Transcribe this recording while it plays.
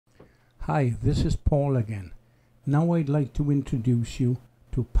Hi, this is Paul again. Now I'd like to introduce you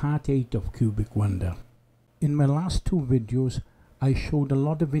to part 8 of Cubic Wonder. In my last two videos, I showed a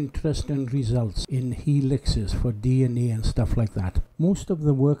lot of interesting results in helixes for DNA and stuff like that. Most of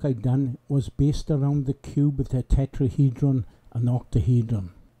the work I'd done was based around the cube with the tetrahedron and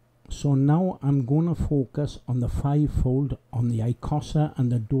octahedron. So now I'm going to focus on the fivefold on the Icosa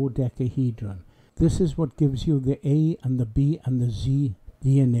and the dodecahedron. This is what gives you the A and the B and the Z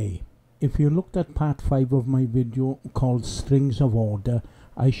DNA. If you looked at part 5 of my video called Strings of Order,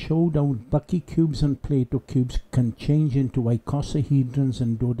 I showed how Bucky cubes and Plato cubes can change into icosahedrons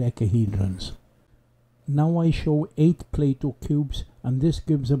and dodecahedrons. Now I show 8 Plato cubes, and this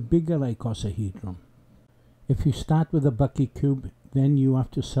gives a bigger icosahedron. If you start with a Bucky cube, then you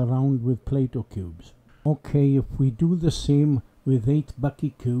have to surround with Plato cubes. Okay, if we do the same with 8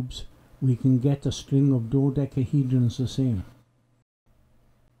 Bucky cubes, we can get a string of dodecahedrons the same.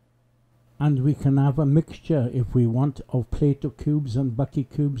 And we can have a mixture, if we want, of Plato cubes and Bucky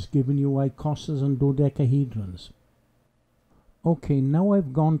cubes, giving you Icosas and dodecahedrons. Okay, now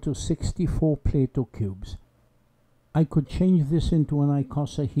I've gone to 64 Plato cubes. I could change this into an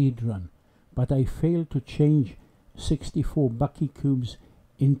icosahedron, but I failed to change 64 Bucky cubes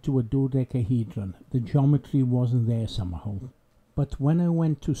into a dodecahedron. The geometry wasn't there somehow. But when I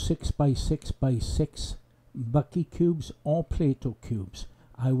went to 6 by 6 by 6 Bucky cubes or Plato cubes,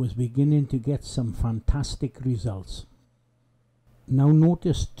 I was beginning to get some fantastic results. Now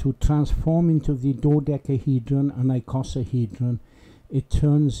notice, to transform into the dodecahedron and icosahedron, it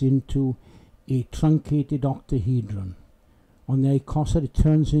turns into a truncated octahedron. On the Icosa it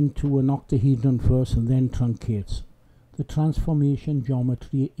turns into an octahedron first and then truncates. The transformation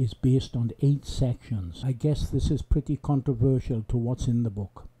geometry is based on 8 sections. I guess this is pretty controversial to what's in the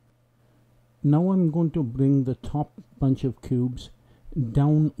book. Now I'm going to bring the top bunch of cubes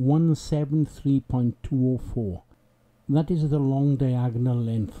down 173.204. That is the long diagonal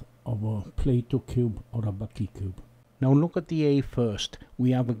length of a Plato cube or a Bucky cube. Now look at the A first.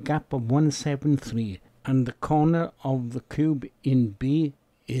 We have a gap of 173, and the corner of the cube in B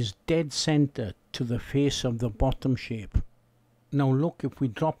is dead center to the face of the bottom shape. Now look, if we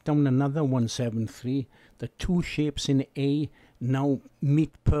drop down another 173, the two shapes in A now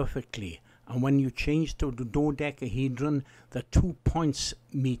meet perfectly. And when you change to the dodecahedron, the 2 points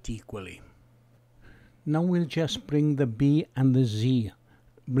meet equally. Now we'll just bring the B and the Z,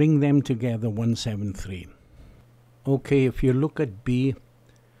 bring them together 173. Okay, if you look at B,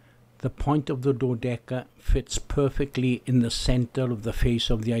 the point of the dodeca fits perfectly in the center of the face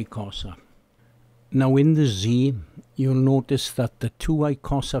of the Icosa. Now in the Z, you'll notice that the two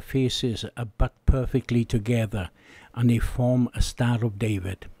Icosa faces are butt perfectly together and they form a Star of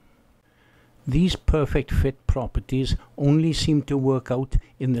David. These perfect fit properties only seem to work out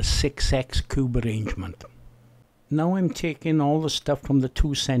in the 6x cube arrangement. Now I'm taking all the stuff from the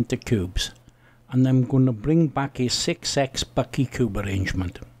two center cubes and I'm going to bring back a 6x Bucky cube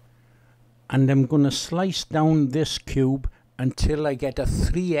arrangement. And I'm going to slice down this cube until I get a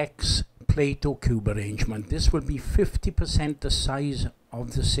 3x Plato cube arrangement. This will be 50% the size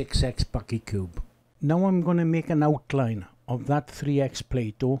of the 6x Bucky cube. Now I'm going to make an outline of that 3x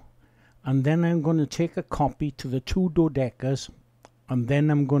Plato, and then I'm going to take a copy to the two dodecas, and then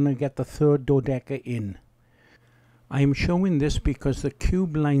I'm going to get the third dodeca in. I am showing this because the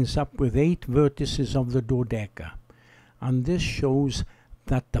cube lines up with 8 vertices of the dodeca, and this shows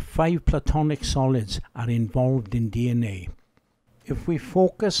that the 5 platonic solids are involved in DNA. If we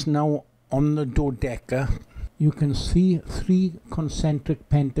focus now on the dodeca, you can see 3 concentric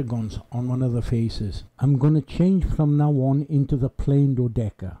pentagons on one of the faces. I'm going to change from now on into the plain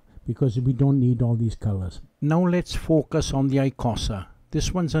dodeca, because we don't need all these colors. Now let's focus on the Icosa.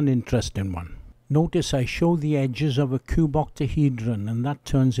 This one's an interesting one. Notice I show the edges of a cube octahedron, and that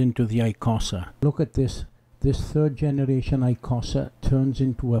turns into the Icosa. Look at this. This third generation Icosa turns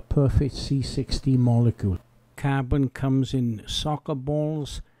into a perfect C60 molecule. Carbon comes in soccer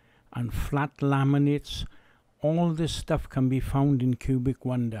balls and flat laminates. All this stuff can be found in Cubic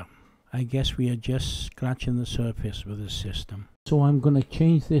Wonder. I guess we are just scratching the surface with this system. So I'm going to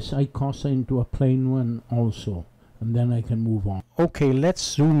change this Icosa into a plain one also, and then I can move on. Okay, let's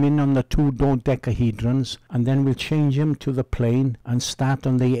zoom in on the two dodecahedrons, and then we'll change them to the plane and start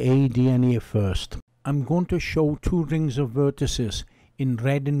on the A DNA first. I'm going to show 2 rings of vertices in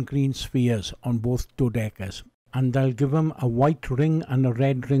red and green spheres on both dodecas, and I'll give them a white ring and a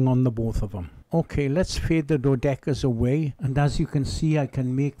red ring on the both of them. Okay, let's fade the dodecas away, and as you can see, I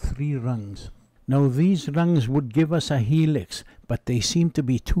can make 3 rungs. Now these rungs would give us a helix, but they seem to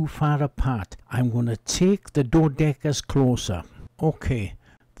be too far apart. I'm going to take the dodecas closer. Okay,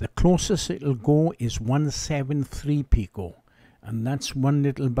 The closest it'll go is 173 pico, and that's one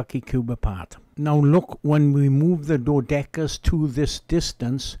little bucky cube apart. Now look, when we move the dodecas to this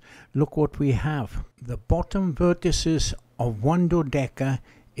distance, look what we have. The bottom vertices of one dodeca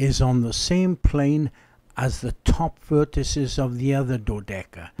is on the same plane as the top vertices of the other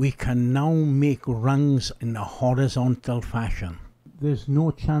dodeca. We can now make rungs in a horizontal fashion. There's no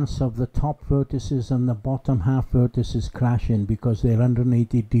chance of the top vertices and the bottom half vertices crashing because they're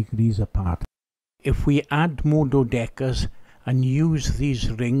 180 degrees apart. If we add more dodecas and use these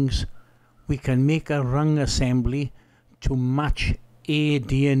rings, we can make a rung assembly to match A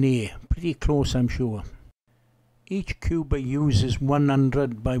DNA. Pretty close, I'm sure. Each cube I use is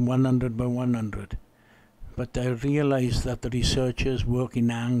 100 by 100 by 100. But I realize that the researchers work in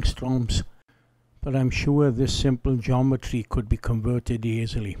angstroms. But I'm sure this simple geometry could be converted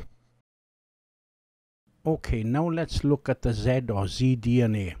easily. Okay, now let's look at the Z or Z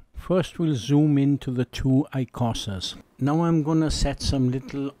DNA. First we'll zoom into the two Icosas. Now I'm going to set some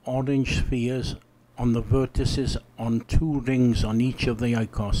little orange spheres on the vertices on two rings on each of the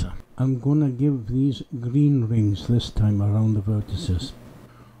Icosa. I'm going to give these green rings this time around the vertices.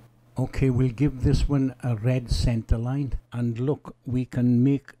 Okay, we'll give this one a red center line, and look, we can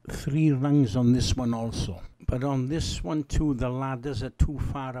make 3 rungs on this one also. But on this one too, the ladders are too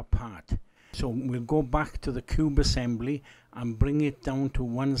far apart. So we'll go back to the cube assembly and bring it down to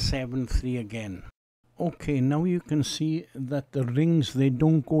 173 again. Okay, now you can see that the rings, they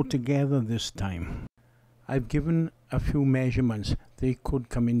don't go together this time. I've given a few measurements. They could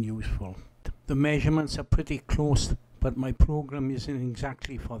come in useful. The measurements are pretty close, but my program isn't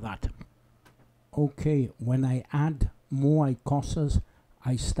exactly for that. Okay, when I add more Icosas,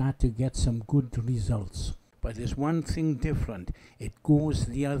 I start to get some good results. But there's one thing different. It goes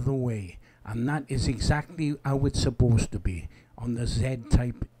the other way, and that is exactly how it's supposed to be on the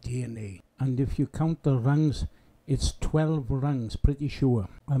Z-type DNA. And if you count the rungs, it's 12 rungs, pretty sure.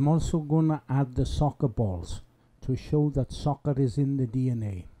 I'm also going to add the soccer balls to show that soccer is in the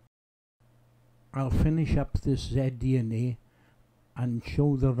DNA. I'll finish up this Z DNA and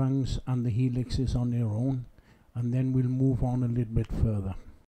show the rungs and the helixes on their own, and then we'll move on a little bit further.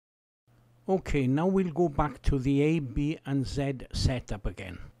 Okay, now we'll go back to the A, B and Z setup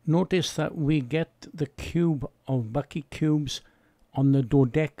again. Notice that we get the cube of bucky cubes on the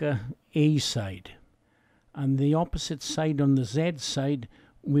dodeca A side, and the opposite side on the Z side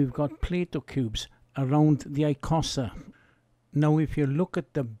we've got PLATO cubes around the Icosa. Now if you look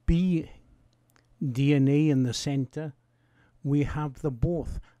at the B DNA in the center, we have the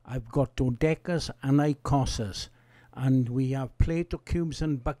both. I've got dodecas and Icosas, and we have PLATO cubes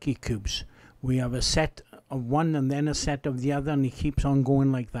and bucky cubes. We have a set of one and then a set of the other, and it keeps on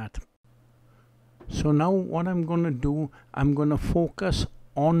going like that. So now what I'm going to do, I'm going to focus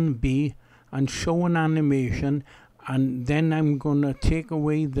on B and show an animation, and then I'm going to take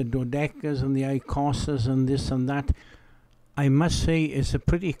away the dodecas and the Icosas and this and that. I must say it's a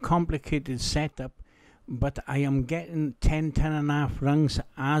pretty complicated setup, but I am getting 10.5 rungs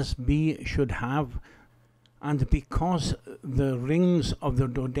as B should have, and because the rings of the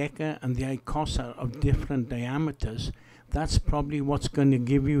dodeca and the Icosa are of different diameters, that's probably what's going to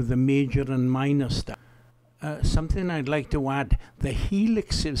give you the major and minor stuff. Something I'd like to add, the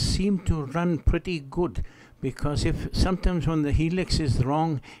helixes seem to run pretty good, because sometimes when the helix is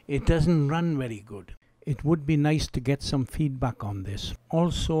wrong, it doesn't run very good. It would be nice to get some feedback on this.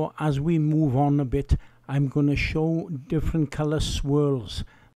 Also, as we move on a bit, I'm going to show different color swirls.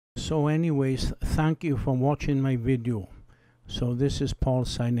 So anyways, thank you for watching my video. So this is Paul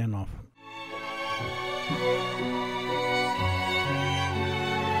signing off.